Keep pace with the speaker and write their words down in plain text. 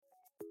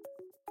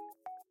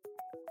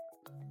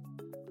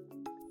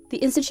The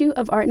Institute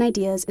of Art and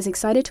Ideas is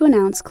excited to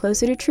announce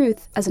Closer to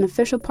Truth as an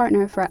official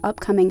partner for our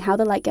upcoming How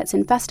the Light Gets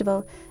In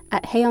festival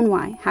at Hay on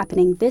Wye,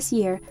 happening this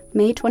year,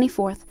 May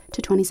 24th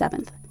to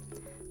 27th.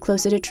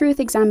 Closer to Truth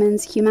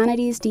examines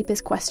humanity's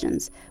deepest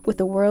questions with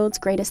the world's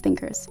greatest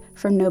thinkers,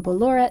 from Nobel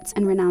laureates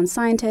and renowned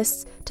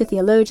scientists to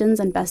theologians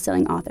and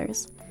best-selling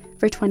authors.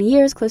 For 20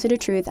 years, Closer to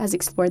Truth has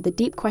explored the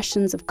deep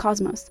questions of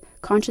cosmos,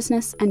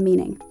 consciousness, and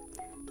meaning.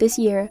 This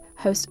year,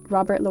 host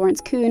Robert Lawrence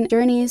Kuhn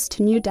journeys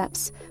to new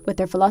depths with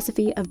their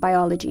Philosophy of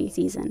Biology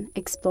season,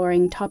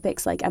 exploring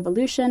topics like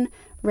evolution,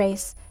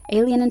 race,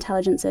 alien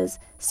intelligences,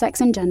 sex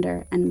and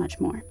gender, and much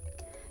more.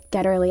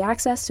 Get early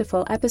access to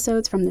full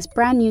episodes from this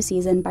brand new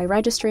season by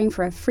registering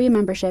for a free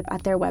membership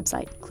at their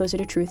website,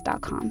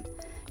 closertotruth.com.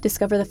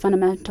 Discover the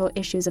fundamental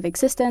issues of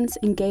existence,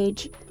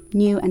 engage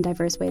new and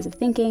diverse ways of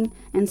thinking,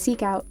 and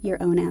seek out your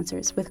own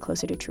answers with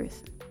Closer to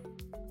Truth.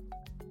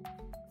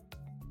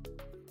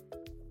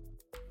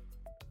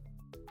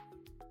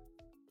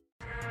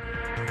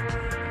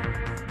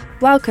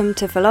 Welcome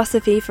to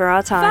Philosophy for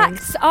Our Time.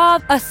 Facts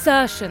are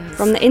assertions.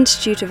 From the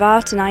Institute of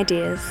Art and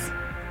Ideas.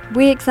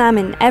 We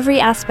examine every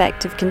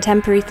aspect of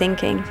contemporary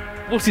thinking.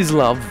 What is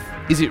love?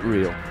 Is it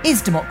real?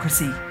 Is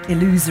democracy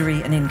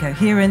illusory and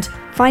incoherent?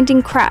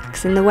 Finding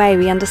cracks in the way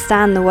we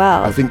understand the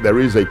world. I think there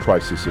is a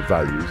crisis of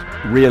values.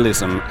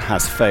 Realism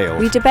has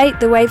failed. We debate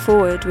the way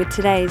forward with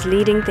today's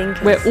leading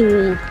thinkers. We're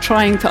all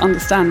trying to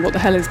understand what the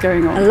hell is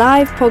going on. A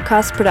live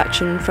podcast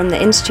production from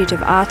the Institute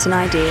of Art and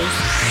Ideas.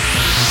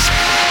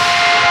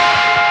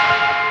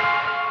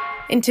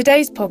 In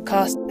today's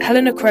podcast,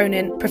 Helena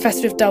Cronin,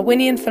 Professor of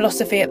Darwinian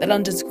Philosophy at the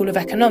London School of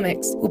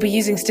Economics, will be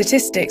using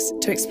statistics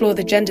to explore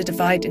the gender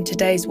divide in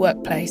today's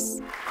workplace.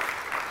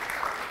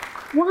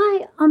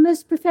 Why are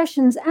most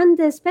professions and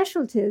their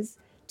specialties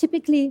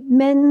typically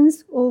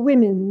men's or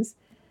women's?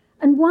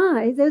 And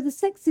why, though the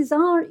sexes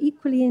are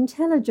equally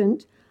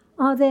intelligent,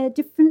 are there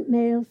different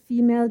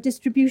male-female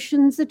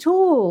distributions at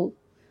all?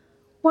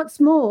 What's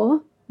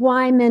more,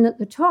 why men at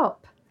the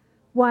top?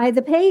 Why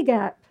the pay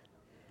gap?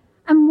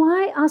 And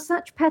why are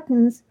such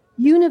patterns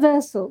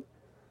universal,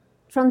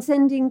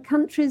 transcending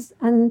countries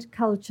and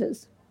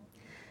cultures?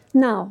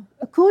 Now,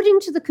 according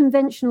to the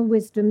conventional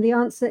wisdom, the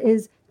answer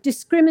is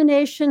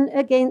discrimination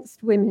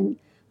against women,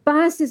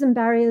 biases and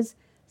barriers,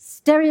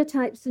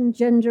 stereotypes and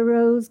gender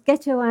roles,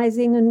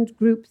 ghettoizing and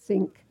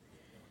groupthink.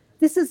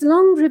 This has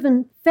long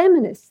driven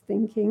feminist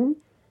thinking,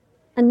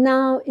 and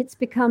now it's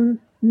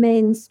become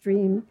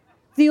mainstream,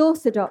 the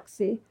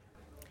orthodoxy.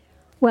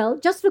 Well,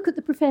 just look at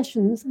the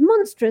professions.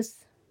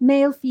 Monstrous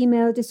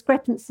male-female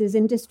discrepancies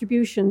in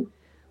distribution.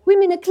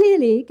 Women are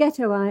clearly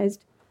ghettoized.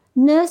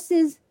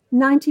 Nurses,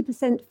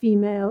 90%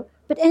 female,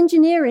 but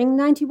engineering,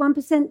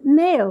 91%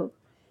 male.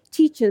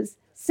 Teachers,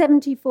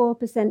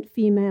 74%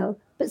 female,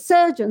 but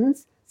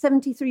surgeons,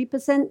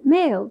 73%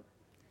 male.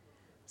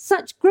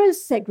 Such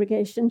gross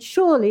segregation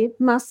surely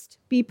must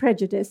be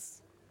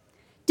prejudice.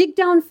 Dig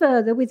down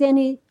further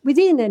within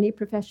any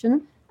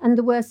profession, and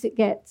the worse it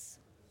gets.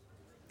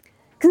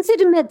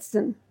 Consider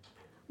medicine.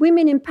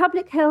 Women in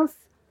public health,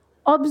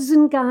 obs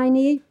and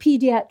gynae,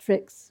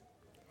 pediatrics.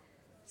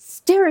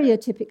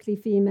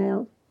 Stereotypically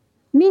female.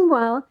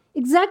 Meanwhile,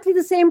 exactly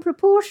the same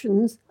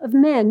proportions of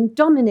men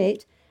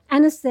dominate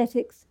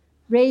anesthetics,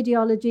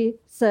 radiology,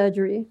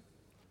 surgery.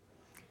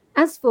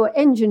 As for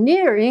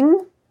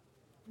engineering,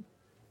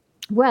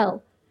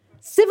 well,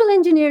 civil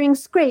engineering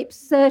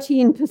scrapes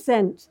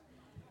 13%.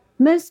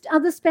 Most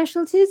other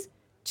specialties,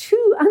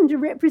 too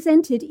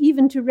underrepresented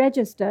even to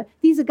register.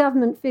 These are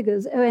government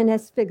figures,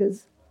 ONS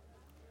figures.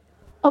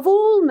 Of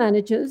all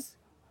managers,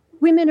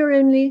 women are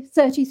only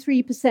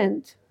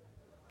 33%.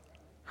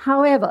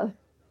 However,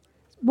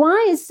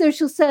 why is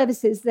social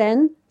services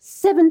then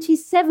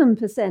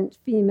 77%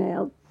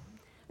 female?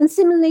 And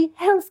similarly,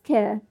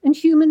 healthcare and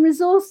human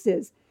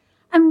resources.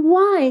 And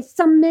why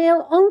some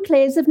male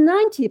enclaves of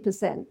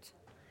 90%?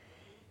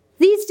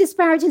 These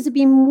disparities have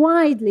been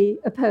widely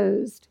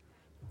opposed.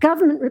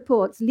 Government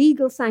reports,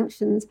 legal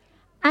sanctions,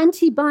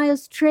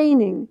 anti-bias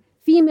training,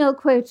 female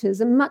quotas,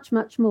 and much,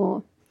 much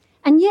more.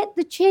 And yet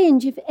the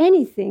change, if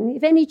anything,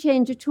 if any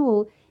change at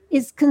all,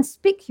 is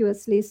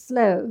conspicuously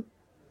slow,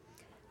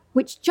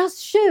 which just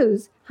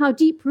shows how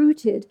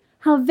deep-rooted,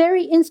 how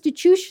very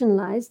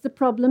institutionalized the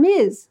problem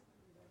is.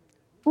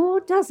 Or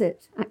does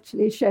it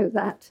actually show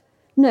that?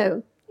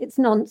 No, it's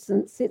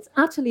nonsense. It's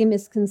utterly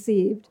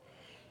misconceived.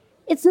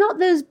 It's not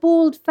those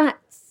bald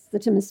facts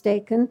that are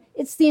mistaken.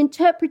 It's the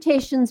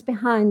interpretations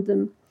behind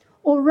them,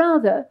 or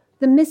rather,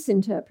 the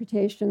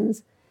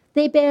misinterpretations.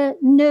 They bear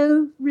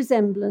no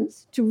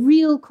resemblance to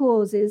real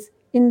causes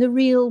in the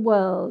real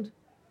world.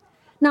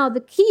 Now, the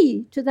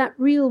key to that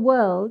real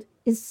world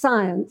is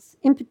science,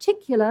 in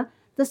particular,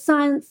 the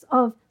science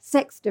of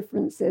sex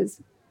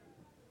differences.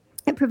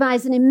 It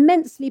provides an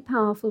immensely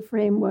powerful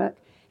framework,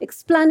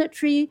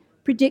 explanatory,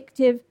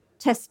 predictive,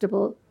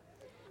 testable.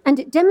 And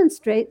it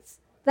demonstrates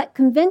that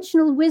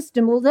conventional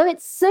wisdom, although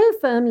it's so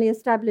firmly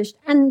established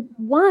and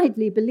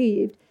widely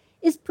believed,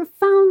 is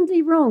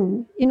profoundly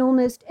wrong in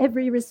almost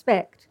every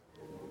respect.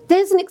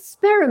 There's an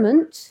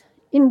experiment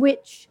in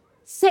which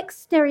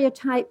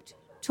sex-stereotyped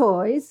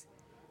toys,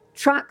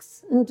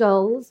 trucks and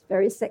dolls,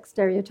 very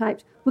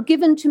sex-stereotyped, were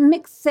given to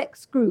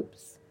mixed-sex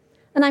groups.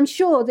 And I'm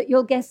sure that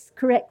you'll guess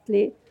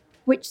correctly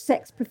which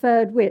sex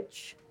preferred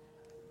which.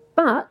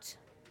 But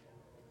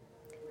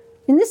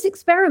in this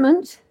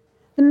experiment,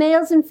 the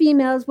males and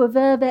females were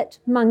vervet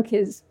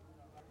monkeys.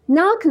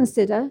 Now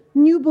consider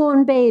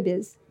newborn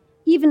babies.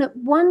 Even at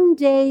 1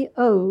 day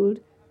old,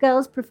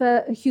 girls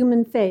prefer a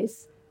human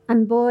face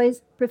and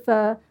boys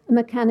prefer a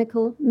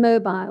mechanical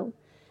mobile.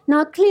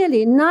 Now,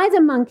 clearly,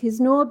 neither monkeys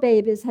nor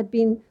babies had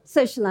been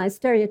socialized,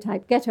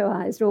 stereotyped,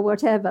 ghettoized, or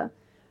whatever.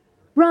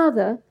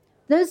 Rather,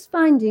 those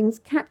findings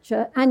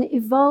capture an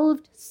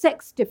evolved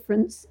sex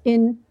difference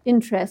in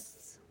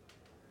interests.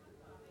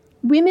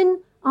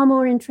 Women are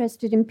more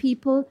interested in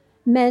people,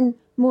 men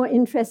more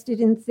interested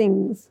in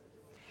things.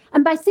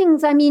 And by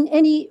things, I mean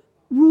any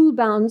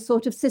rule-bound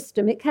sort of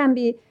system. It can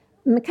be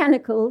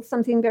mechanical,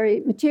 something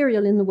very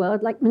material in the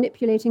world, like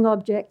manipulating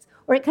objects,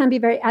 or it can be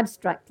very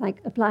abstract,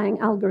 like applying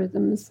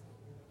algorithms.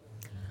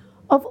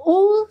 Of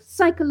all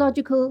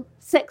psychological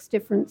sex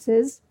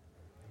differences,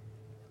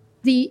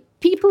 the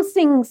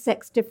people-thing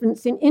sex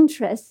difference in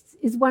interests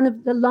is one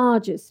of the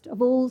largest of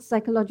all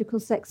psychological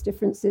sex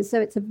differences, so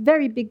it's a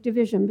very big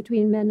division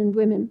between men and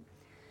women.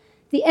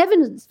 The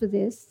evidence for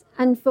this,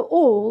 and for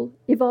all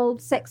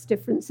evolved sex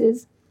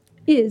differences,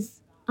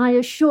 is, I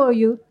assure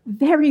you,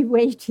 very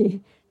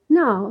weighty.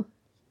 Now,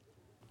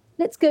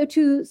 let's go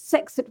to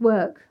sex at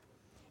work.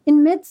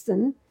 In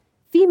medicine,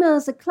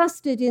 females are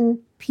clustered in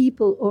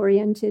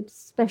people-oriented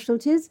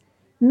specialties,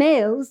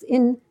 males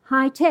in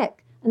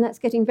high-tech, and that's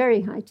getting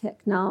very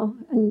high-tech now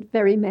and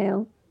very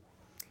male.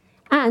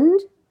 And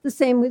the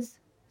same with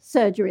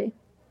surgery.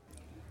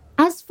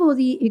 As for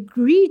the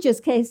egregious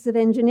case of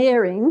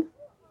engineering,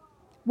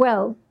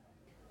 well,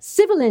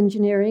 civil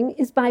engineering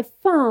is by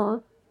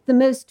far the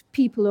most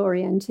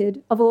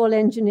people-oriented of all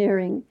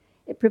engineering.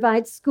 It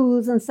provides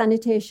schools and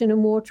sanitation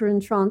and water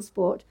and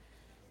transport.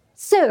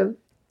 So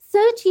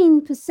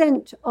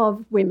 13%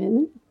 of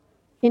women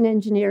in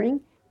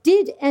engineering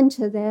did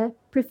enter their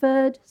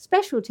preferred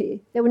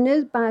specialty. There were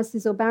no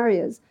biases or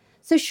barriers.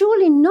 So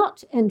surely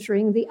not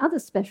entering the other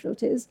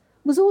specialties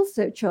was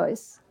also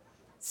choice.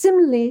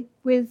 Similarly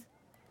with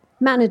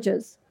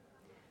managers,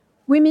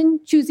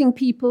 women choosing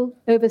people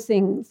over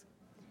things.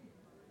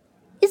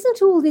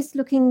 Isn't all this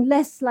looking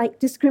less like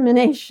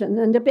discrimination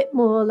and a bit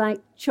more like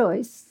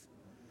choice?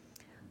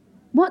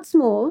 What's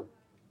more,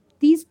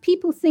 these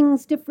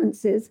people-things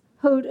differences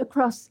hold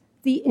across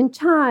the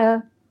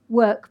entire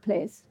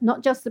workplace,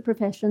 not just the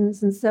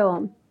professions and so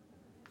on.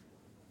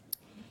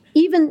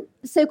 Even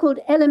so-called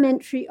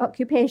elementary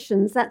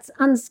occupations, that's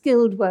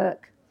unskilled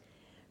work,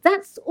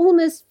 that's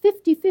almost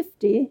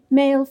 50-50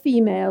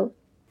 male-female.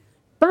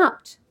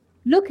 But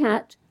look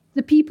at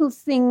the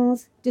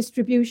people-things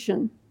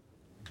distribution.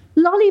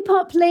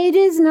 Lollipop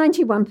ladies,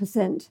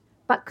 91%,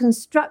 but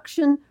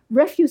construction,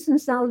 refuse and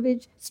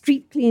salvage,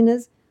 street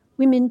cleaners,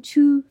 women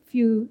too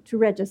few to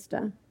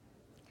register.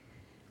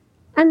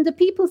 And the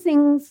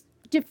people-things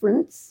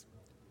difference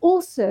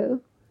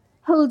also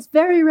holds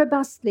very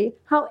robustly,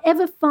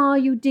 however far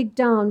you dig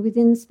down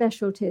within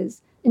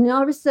specialties. In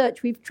our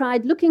research, we've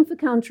tried looking for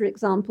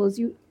counterexamples.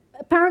 You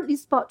apparently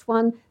spot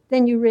one,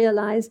 then you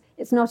realize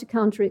it's not a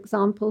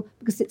counterexample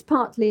because it's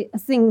partly a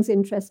things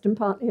interest and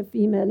partly a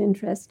female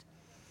interest.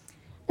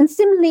 And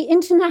similarly,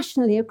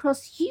 internationally,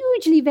 across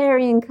hugely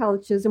varying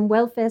cultures and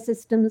welfare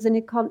systems and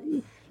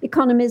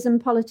economies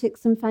and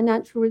politics and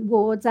financial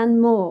rewards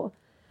and more,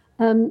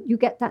 you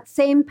get that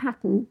same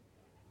pattern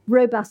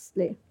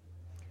robustly.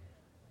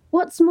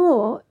 What's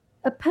more,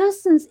 a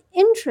person's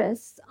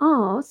interests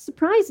are,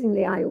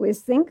 surprisingly, I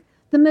always think,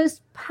 the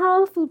most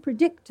powerful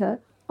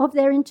predictor of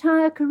their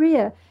entire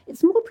career.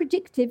 It's more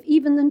predictive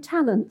even than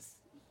talents.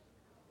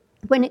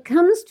 When it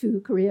comes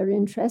to career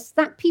interests,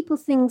 that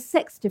people-things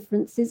sex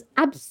difference is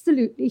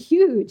absolutely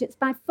huge. It's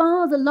by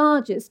far the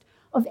largest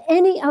of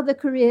any other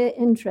career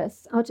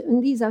interests.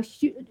 And these are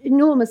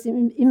enormous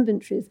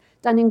inventories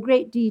done in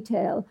great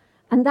detail.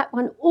 And that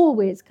one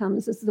always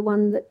comes as the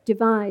one that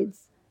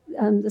divides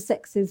the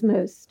sexes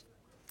most.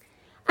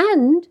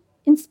 And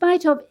in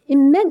spite of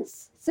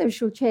immense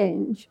social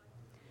change,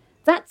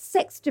 that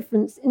sex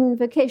difference in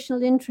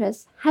vocational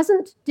interests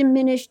hasn't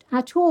diminished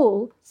at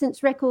all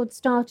since records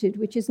started,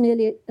 which is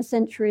nearly a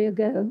century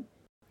ago.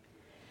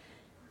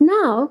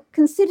 Now,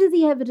 consider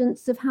the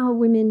evidence of how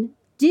women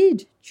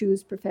did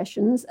choose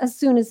professions as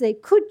soon as they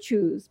could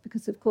choose,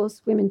 because, of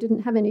course, women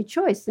didn't have any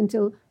choice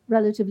until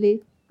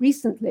relatively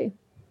recently.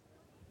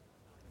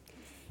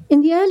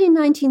 In the early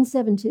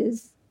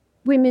 1970s,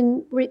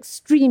 women were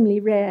extremely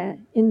rare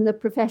in the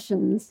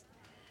professions.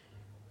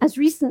 As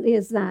recently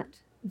as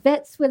that,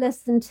 vets were less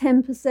than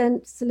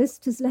 10%,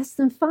 solicitors less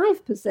than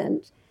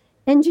 5%,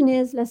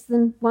 engineers less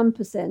than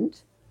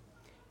 1%.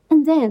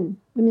 And then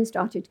women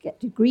started to get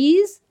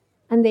degrees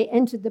and they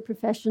entered the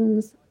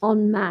professions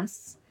en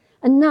masse.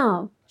 And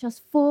now,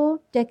 just 4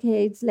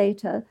 decades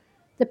later,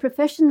 the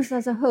professions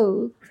as a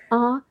whole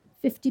are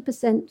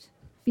 50%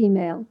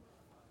 female.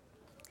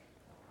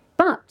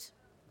 But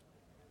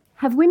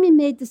Have women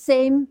made the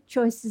same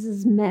choices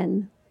as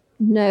men?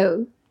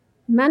 No,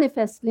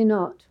 manifestly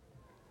not.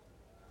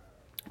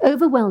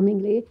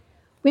 Overwhelmingly,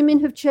 women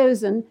have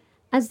chosen,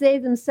 as they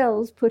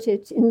themselves put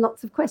it in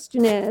lots of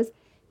questionnaires,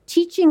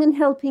 teaching and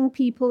helping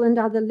people and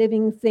other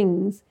living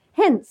things.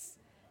 Hence,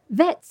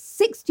 vets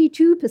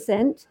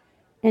 62%,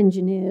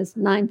 engineers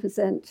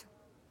 9%.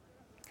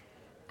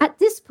 At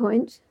this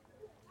point,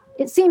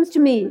 it seems to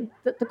me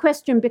that the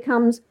question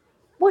becomes,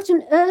 what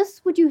on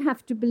earth would you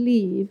have to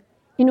believe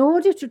in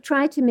order to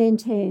try to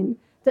maintain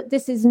that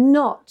this is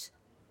not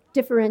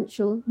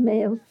differential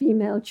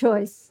male-female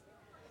choice?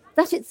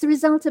 That it's the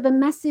result of a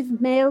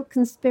massive male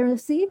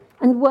conspiracy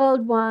and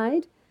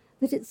worldwide,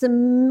 that it's a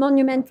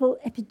monumental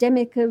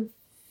epidemic of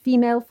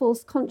female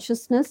false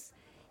consciousness,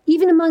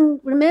 even among,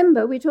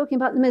 remember, we're talking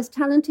about the most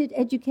talented,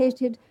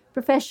 educated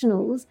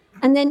professionals,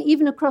 and then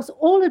even across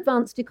all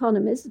advanced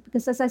economies,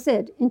 because, as I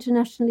said,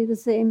 internationally the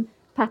same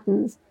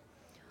patterns.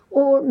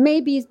 Or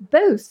maybe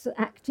both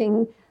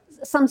acting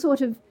some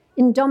sort of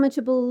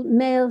indomitable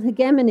male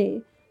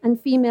hegemony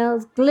and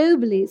females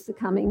globally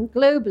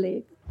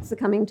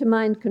succumbing to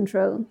mind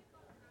control.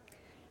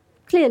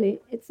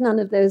 Clearly, it's none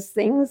of those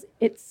things,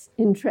 it's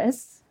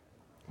interests.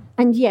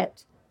 And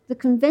yet, the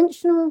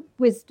conventional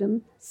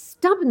wisdom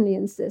stubbornly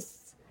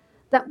insists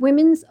that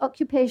women's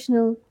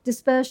occupational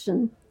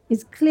dispersion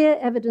is clear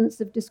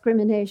evidence of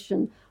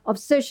discrimination, of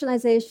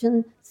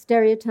socialization,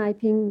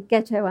 stereotyping,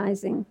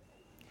 ghettoizing.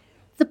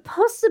 The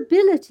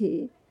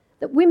possibility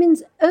that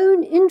women's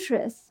own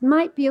interests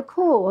might be a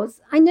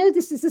cause, I know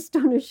this is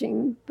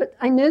astonishing, but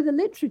I know the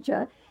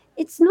literature,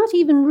 it's not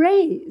even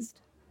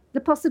raised, the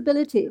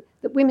possibility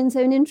that women's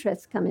own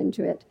interests come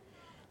into it,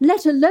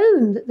 let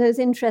alone that those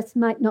interests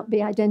might not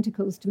be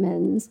identical to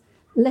men's,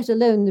 let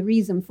alone the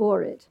reason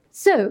for it.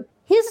 So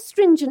here's a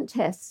stringent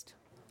test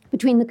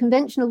between the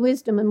conventional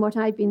wisdom and what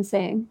I've been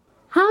saying.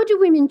 How do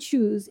women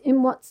choose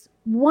in what's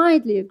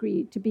widely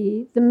agreed to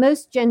be the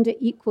most gender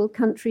equal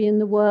country in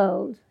the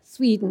world,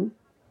 Sweden?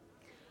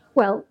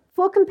 Well,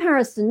 for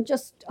comparison,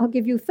 I'll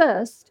give you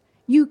first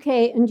UK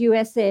and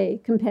USA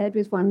compared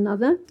with one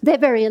another. They're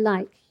very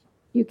alike,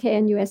 UK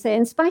and USA,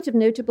 in spite of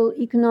notable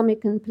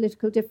economic and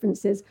political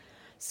differences.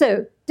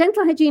 So,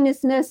 dental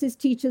hygienists, nurses,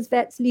 teachers,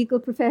 vets, legal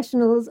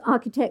professionals,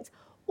 architects,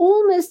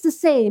 almost the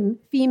same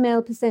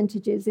female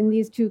percentages in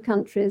these two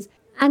countries.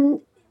 And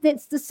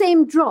it's the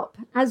same drop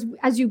as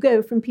you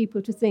go from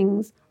people to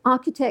things.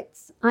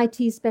 Architects,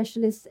 IT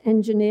specialists,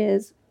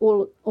 engineers,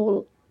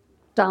 all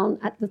down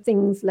at the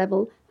things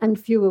level, and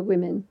fewer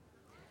women.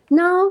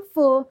 Now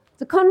for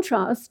the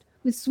contrast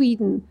with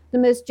Sweden, the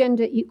most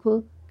gender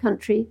equal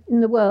country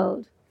in the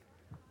world.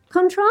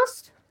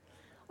 Contrast?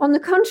 On the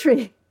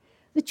contrary,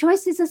 the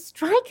choices are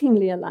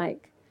strikingly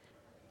alike.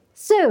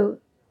 So,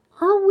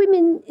 are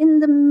women in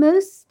the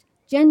most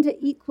gender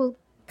equal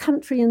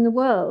country in the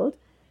world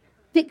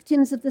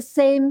victims of the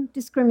same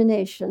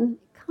discrimination?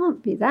 It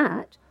can't be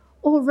that.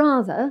 Or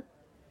rather,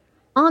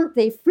 aren't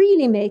they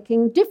freely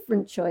making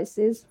different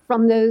choices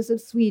from those of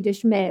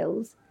Swedish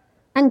males,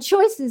 and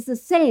choices the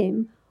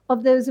same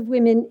of those of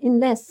women in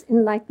less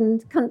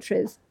enlightened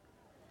countries?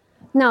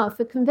 Now,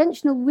 for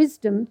conventional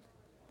wisdom,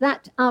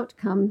 that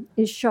outcome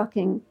is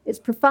shocking. It's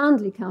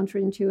profoundly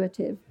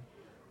counterintuitive.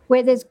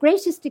 Where there's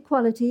greatest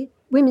equality,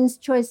 women's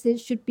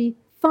choices should be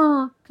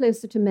far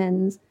closer to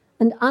men's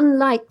and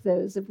unlike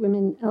those of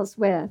women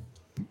elsewhere.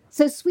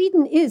 So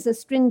Sweden is a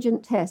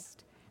stringent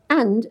test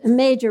and a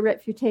major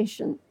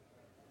refutation.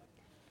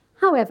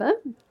 However,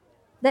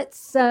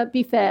 let's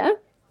be fair.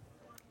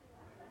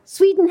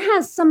 Sweden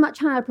has some much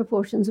higher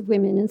proportions of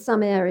women in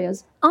some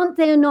areas. Aren't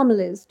they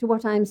anomalies to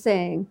what I'm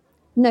saying?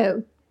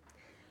 No.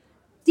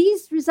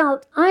 These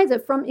result either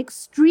from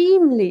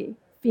extremely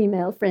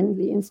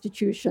female-friendly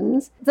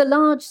institutions. The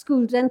large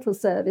school dental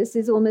service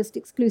is almost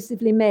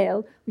exclusively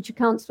male, which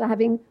accounts for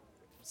having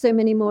so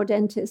many more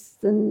dentists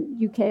than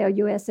UK or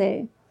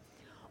USA.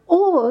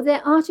 Or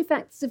they're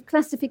artifacts of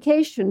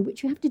classification,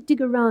 which you have to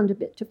dig around a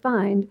bit to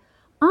find.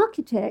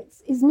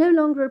 Architects is no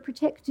longer a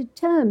protected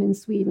term in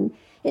Sweden.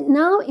 It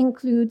now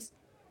includes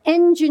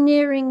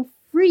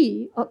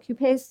engineering-free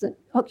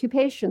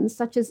occupations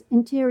such as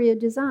interior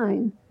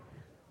design.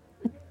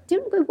 I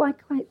don't know why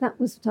quite that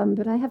was done,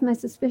 but I have my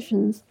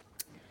suspicions.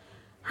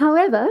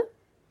 However,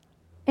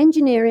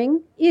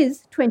 engineering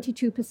is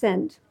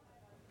 22%.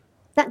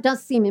 That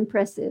does seem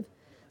impressive.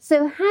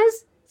 So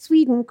has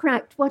Sweden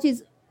cracked what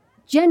is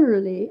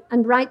generally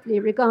and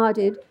rightly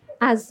regarded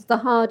as the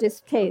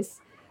hardest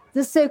case,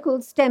 the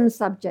so-called STEM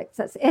subjects,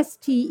 that's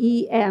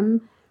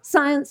STEM,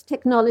 science,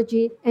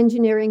 technology,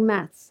 engineering,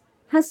 maths?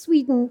 Has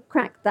Sweden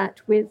cracked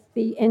that with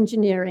the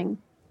engineering?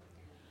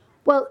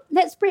 Well,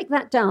 let's break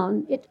that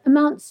down. It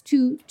amounts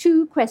to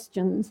two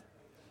questions.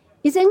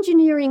 Is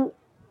engineering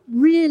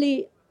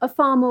really a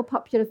far more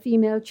popular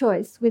female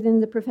choice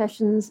within the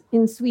professions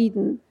in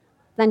Sweden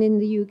than in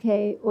the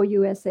UK or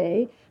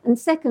USA? And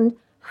second,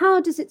 how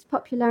does its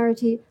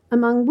popularity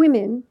among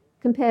women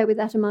compare with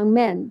that among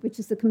men, which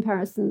is the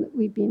comparison that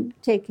we've been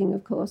taking,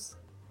 of course?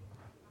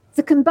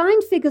 The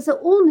combined figures are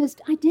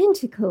almost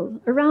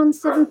identical, around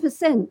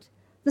 7%.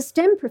 the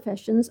STEM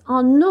professions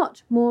are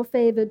not more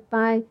favoured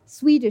by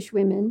Swedish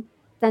women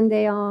than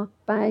they are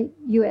by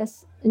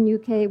US and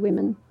UK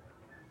women.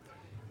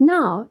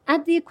 Now,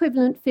 add the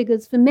equivalent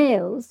figures for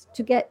males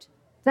to get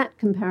that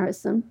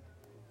comparison.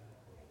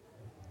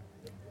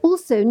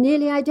 Also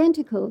nearly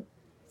identical,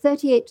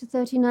 38 to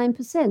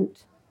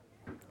 39%.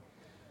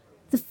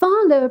 The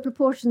far lower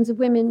proportions of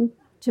women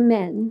to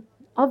men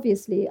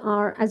obviously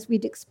are, as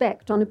we'd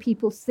expect, on a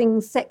people's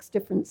things sex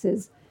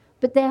differences,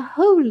 but they're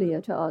wholly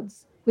at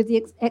odds with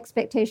the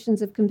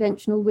expectations of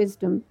conventional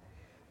wisdom.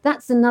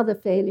 That's another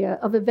failure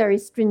of a very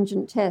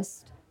stringent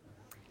test.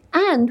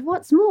 And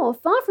what's more,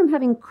 far from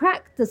having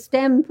cracked the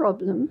STEM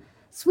problem,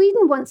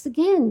 Sweden once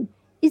again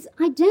is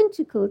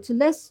identical to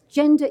less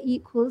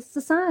gender-equal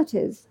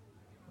societies.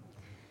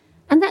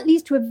 And that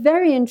leads to a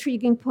very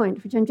intriguing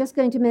point, which I'm just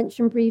going to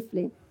mention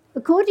briefly.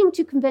 According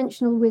to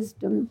conventional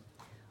wisdom,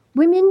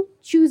 women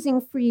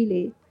choosing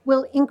freely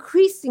will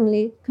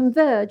increasingly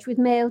converge with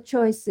male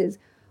choices,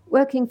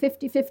 working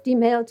 50-50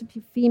 male to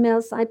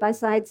female, side by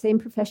side, same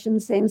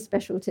professions, same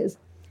specialties.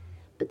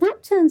 But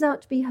that turns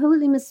out to be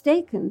wholly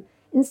mistaken.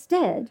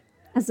 Instead,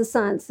 as the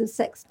science of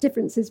sex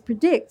differences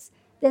predicts,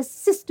 there's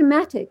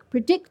systematic,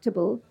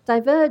 predictable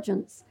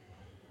divergence.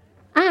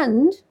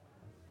 And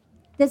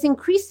there's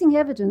increasing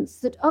evidence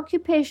that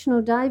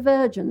occupational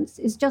divergence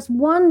is just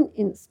one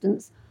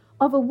instance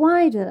of a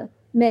wider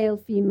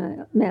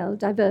male-female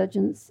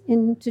divergence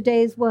in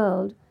today's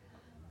world.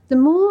 The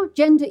more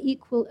gender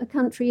equal a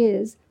country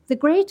is, the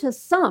greater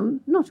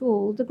some, not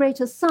all, the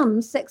greater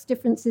some sex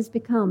differences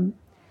become.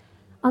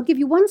 I'll give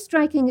you one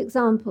striking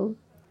example.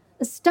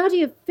 A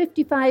study of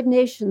 55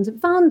 nations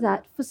found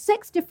that for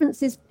sex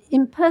differences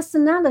in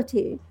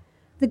personality,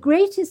 the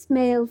greatest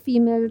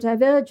male-female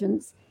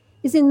divergence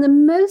is in the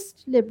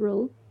most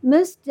liberal,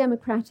 most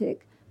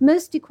democratic,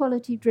 most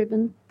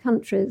equality-driven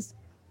countries.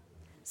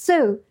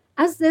 So,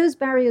 as those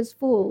barriers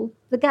fall,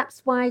 the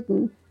gaps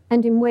widen,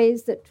 and in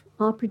ways that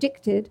are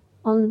predicted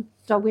on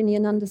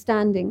Darwinian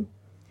understanding.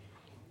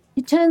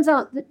 It turns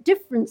out that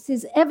difference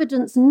is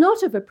evidence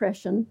not of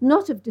oppression,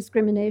 not of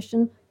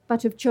discrimination,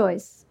 but of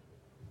choice.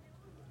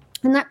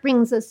 And that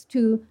brings us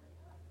to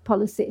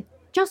policy.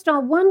 Just our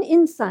one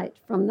insight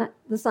from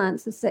the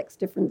science of sex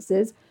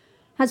differences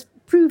has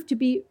proved to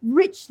be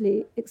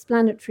richly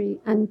explanatory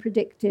and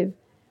predictive.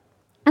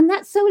 And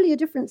that's solely a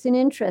difference in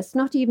interest,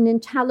 not even in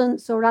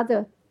talents or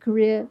other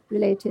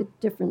career-related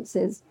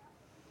differences.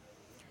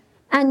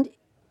 And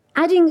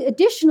adding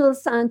additional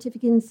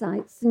scientific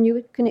insights, and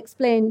you can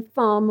explain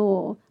far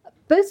more,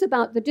 both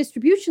about the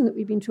distribution that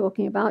we've been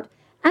talking about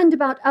and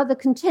about other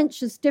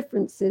contentious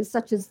differences,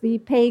 such as the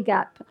pay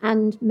gap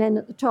and men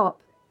at the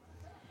top.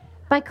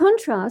 By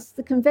contrast,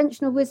 the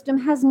conventional wisdom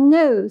has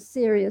no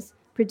serious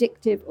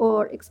predictive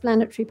or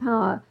explanatory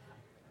power.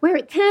 Where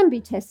it can be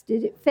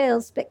tested, it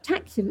fails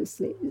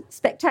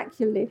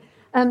spectacularly.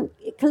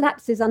 It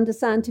collapses under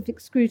scientific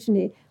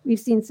scrutiny. We've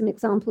seen some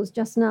examples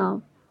just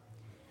now.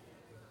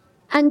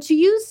 And to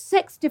use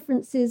sex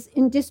differences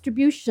in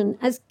distribution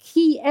as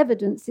key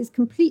evidence is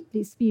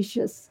completely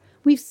specious.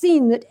 We've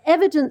seen that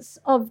evidence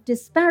of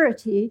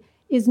disparity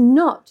is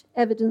not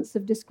evidence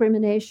of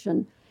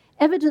discrimination.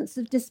 Evidence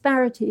of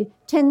disparity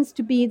tends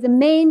to be the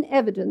main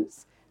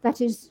evidence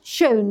that is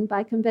shown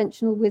by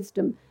conventional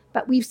wisdom.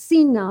 But we've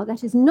seen now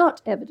that is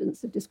not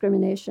evidence of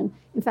discrimination.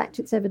 In fact,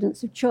 it's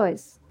evidence of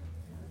choice,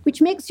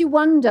 which makes you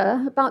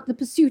wonder about the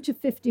pursuit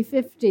of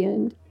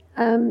 50-50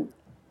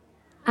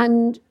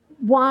 and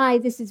why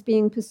this is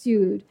being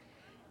pursued.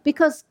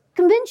 Because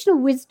conventional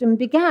wisdom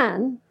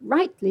began,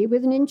 rightly,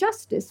 with an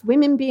injustice,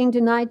 women being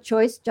denied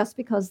choice just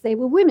because they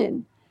were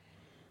women.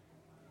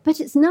 But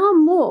it's now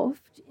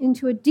morphed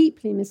into a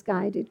deeply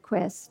misguided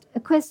quest, a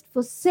quest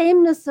for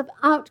sameness of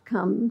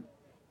outcome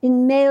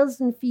in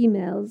males and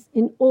females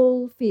in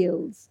all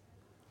fields.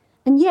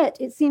 And yet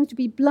it seems to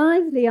be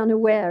blithely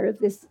unaware of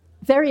this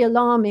very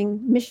alarming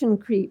mission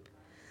creep.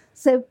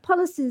 So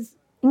policies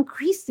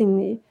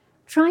increasingly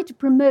try to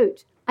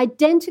promote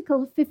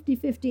identical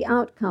 50-50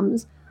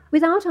 outcomes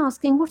without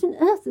asking what on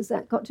earth has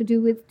that got to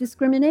do with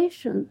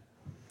discrimination.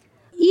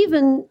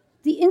 Even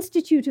the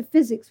Institute of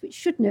Physics, which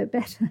should know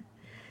better,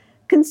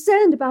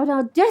 concerned about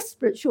our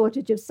desperate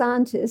shortage of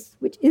scientists,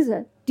 which is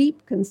a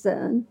deep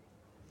concern,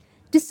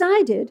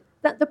 decided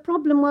that the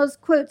problem was,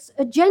 quotes,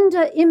 a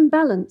gender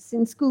imbalance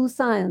in school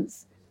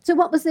science. So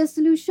what was their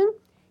solution?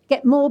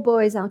 Get more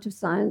boys out of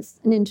science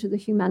and into the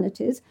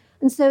humanities.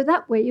 And so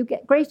that way you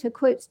get greater,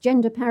 quotes,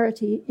 gender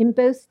parity in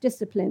both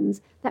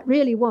disciplines. That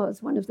really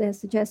was one of their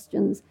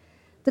suggestions.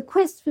 The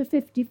quest for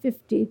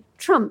 50-50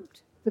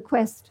 trumped the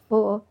quest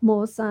for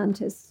more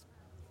scientists.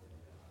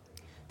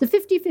 The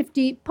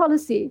 50-50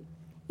 policy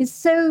is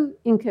so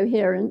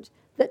incoherent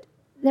that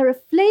there are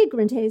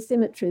flagrant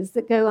asymmetries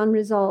that go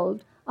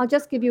unresolved. I'll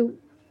just give you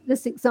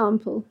this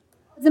example.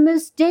 The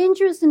most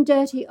dangerous and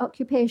dirty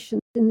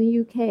occupations in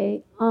the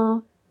UK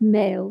are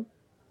male.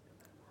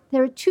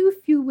 There are too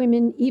few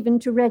women even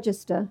to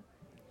register.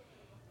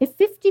 If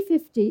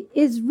 50-50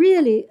 is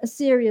really a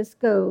serious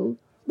goal,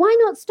 why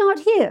not start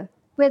here,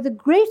 where the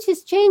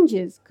greatest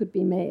changes could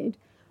be made?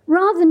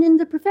 rather than in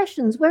the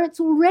professions where it's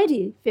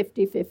already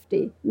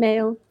 50-50,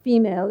 male,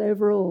 female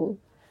overall.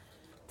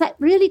 That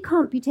really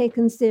can't be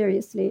taken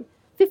seriously.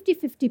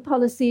 50-50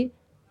 policy,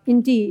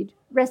 indeed,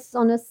 rests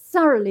on a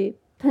thoroughly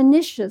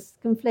pernicious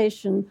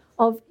conflation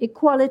of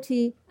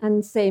equality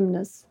and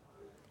sameness.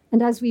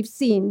 And as we've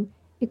seen,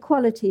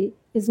 equality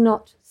is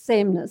not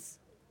sameness.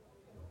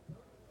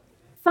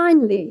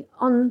 Finally,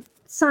 on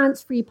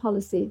science-free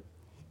policy,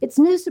 it's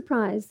no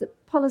surprise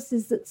that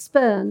policies that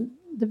spurn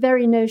the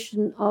very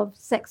notion of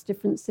sex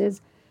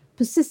differences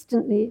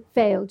persistently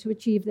fail to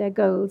achieve their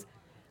goals.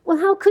 Well,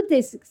 how could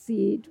they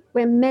succeed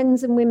when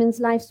men's and women's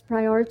life's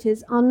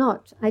priorities are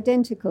not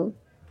identical?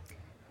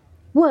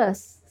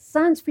 Worse,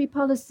 science-free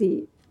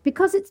policy,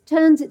 because it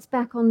turns its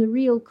back on the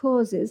real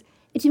causes,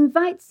 it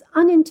invites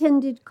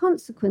unintended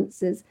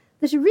consequences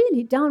that are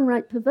really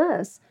downright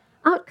perverse,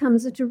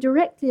 outcomes that are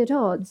directly at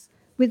odds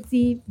with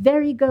the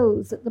very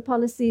goals that the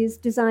policy is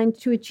designed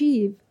to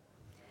achieve.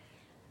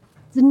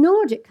 The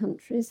Nordic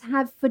countries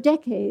have for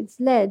decades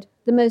led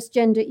the most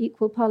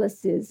gender-equal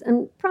policies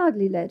and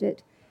proudly led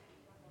it.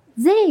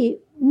 They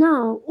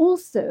now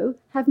also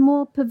have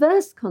more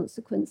perverse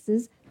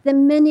consequences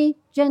than many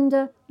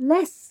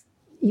gender-less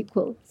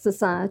equal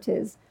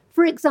societies.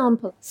 For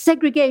example,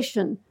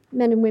 segregation,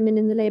 men and women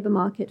in the labour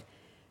market.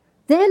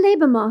 Their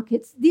labour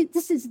markets,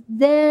 this is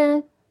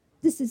their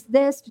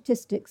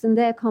statistics and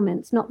their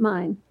comments, not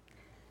mine.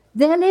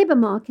 Their labour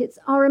markets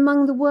are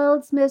among the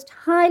world's most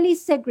highly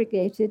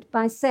segregated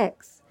by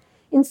sex.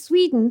 In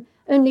Sweden,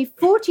 only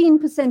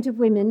 14% of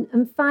women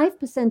and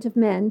 5% of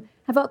men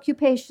have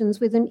occupations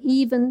with an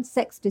even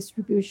sex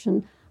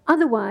distribution.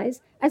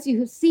 Otherwise, as you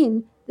have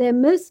seen, they're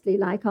mostly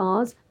like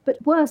ours,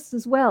 but worse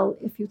as well,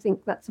 if you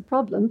think that's a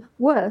problem,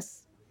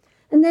 worse.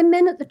 And then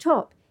men at the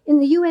top. In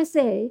the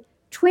USA,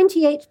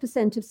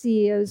 28% of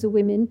CEOs are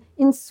women.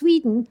 In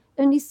Sweden,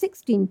 only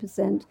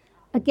 16%.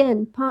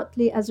 Again,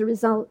 partly as a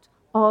result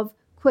of,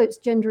 quotes,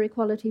 gender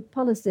equality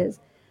policies.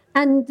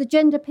 And the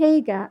gender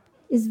pay gap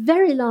is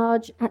very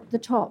large at the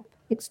top,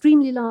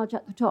 extremely large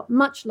at the top,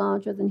 much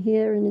larger than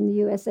here and in the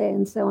USA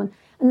and so on.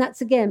 And that's,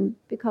 again,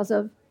 because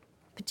of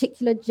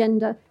particular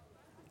gender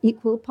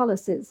equal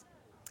policies.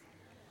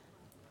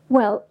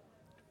 Well,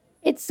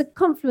 it's a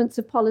confluence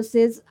of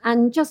policies,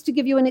 and just to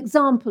give you an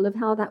example of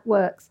how that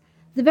works,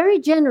 the very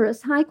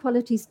generous,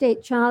 high-quality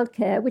state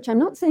childcare, which I'm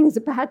not saying is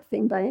a bad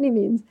thing by any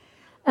means,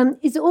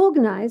 is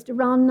organised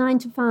around 9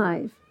 to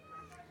 5.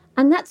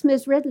 And that's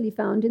most readily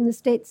found in the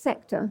state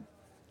sector.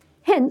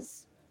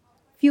 Hence,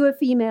 fewer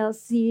female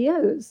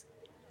CEOs,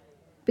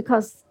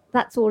 because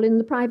that's all in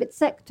the private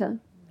sector.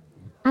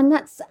 And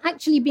that's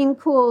actually been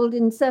called,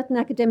 in certain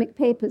academic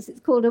papers,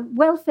 it's called a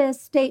welfare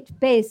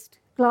state-based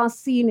glass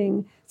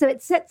ceiling. So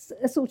it sets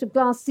a sort of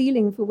glass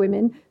ceiling for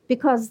women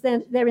because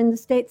they're in the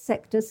state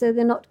sector, so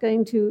they're not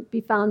going to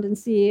be found in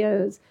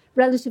CEOs.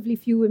 Relatively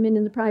few women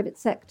in the private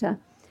sector.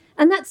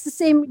 And that's the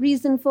same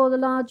reason for the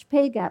large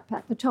pay gap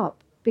at the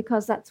top,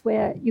 because that's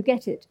where you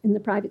get it in the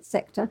private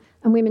sector,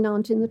 and women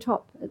aren't in the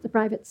top at the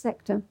private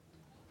sector.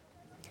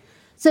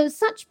 So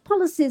such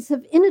policies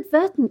have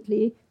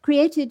inadvertently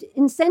created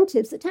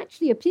incentives that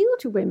actually appeal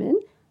to women,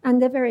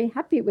 and they're very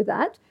happy with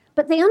that,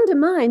 but they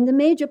undermine the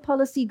major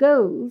policy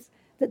goals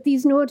that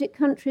these Nordic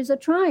countries are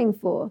trying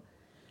for.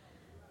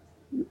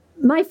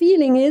 My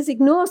feeling is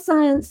ignore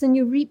science and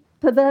you reap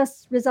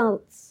perverse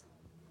results.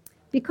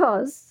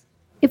 Because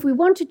if we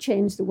want to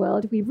change the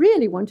world, if we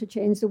really want to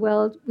change the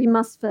world, we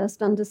must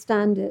first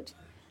understand it.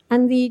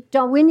 And the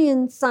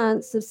Darwinian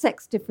science of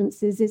sex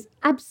differences is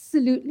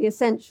absolutely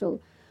essential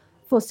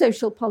for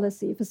social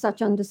policy, for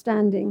such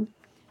understanding.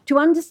 To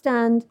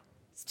understand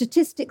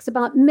statistics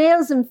about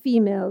males and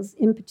females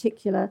in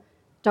particular,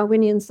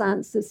 Darwinian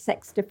science of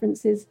sex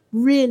differences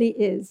really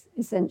is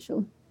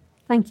essential.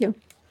 Thank you.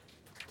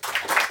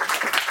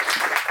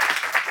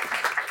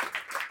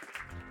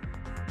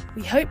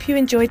 We hope you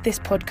enjoyed this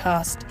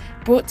podcast,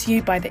 brought to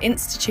you by the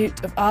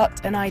Institute of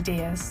Art and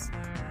Ideas.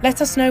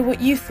 Let us know what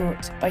you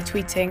thought by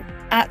tweeting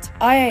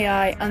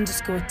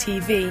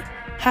 @IAI_TV,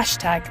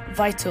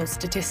 #Vital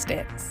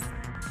Statistics.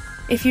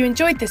 If you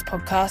enjoyed this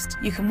podcast,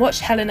 you can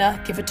watch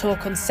Helena give a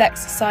talk on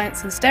sex,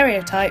 science and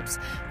stereotypes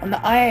on the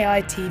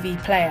IAI TV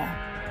player.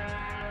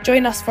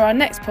 Join us for our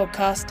next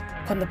podcast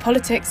on the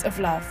politics of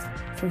love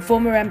from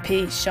former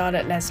MP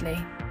Charlotte Leslie.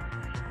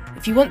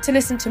 If you want to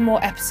listen to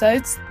more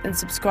episodes, then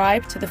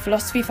subscribe to the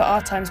Philosophy for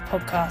Our Times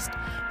podcast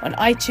on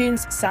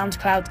iTunes,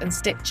 SoundCloud and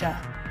Stitcher.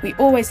 We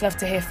always love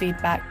to hear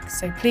feedback,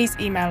 so please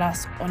email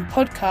us on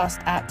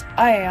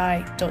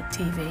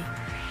podcast@iai.tv.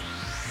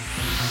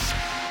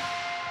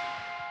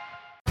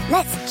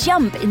 Let's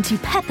jump into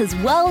Peppa's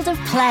world of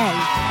play.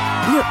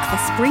 Look for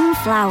spring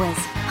flowers,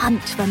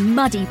 hunt for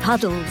muddy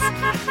puddles,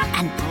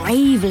 and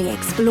bravely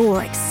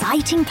explore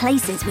exciting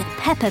places with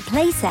Peppa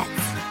playsets.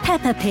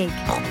 Peppa Pig,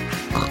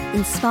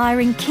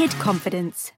 inspiring kid confidence.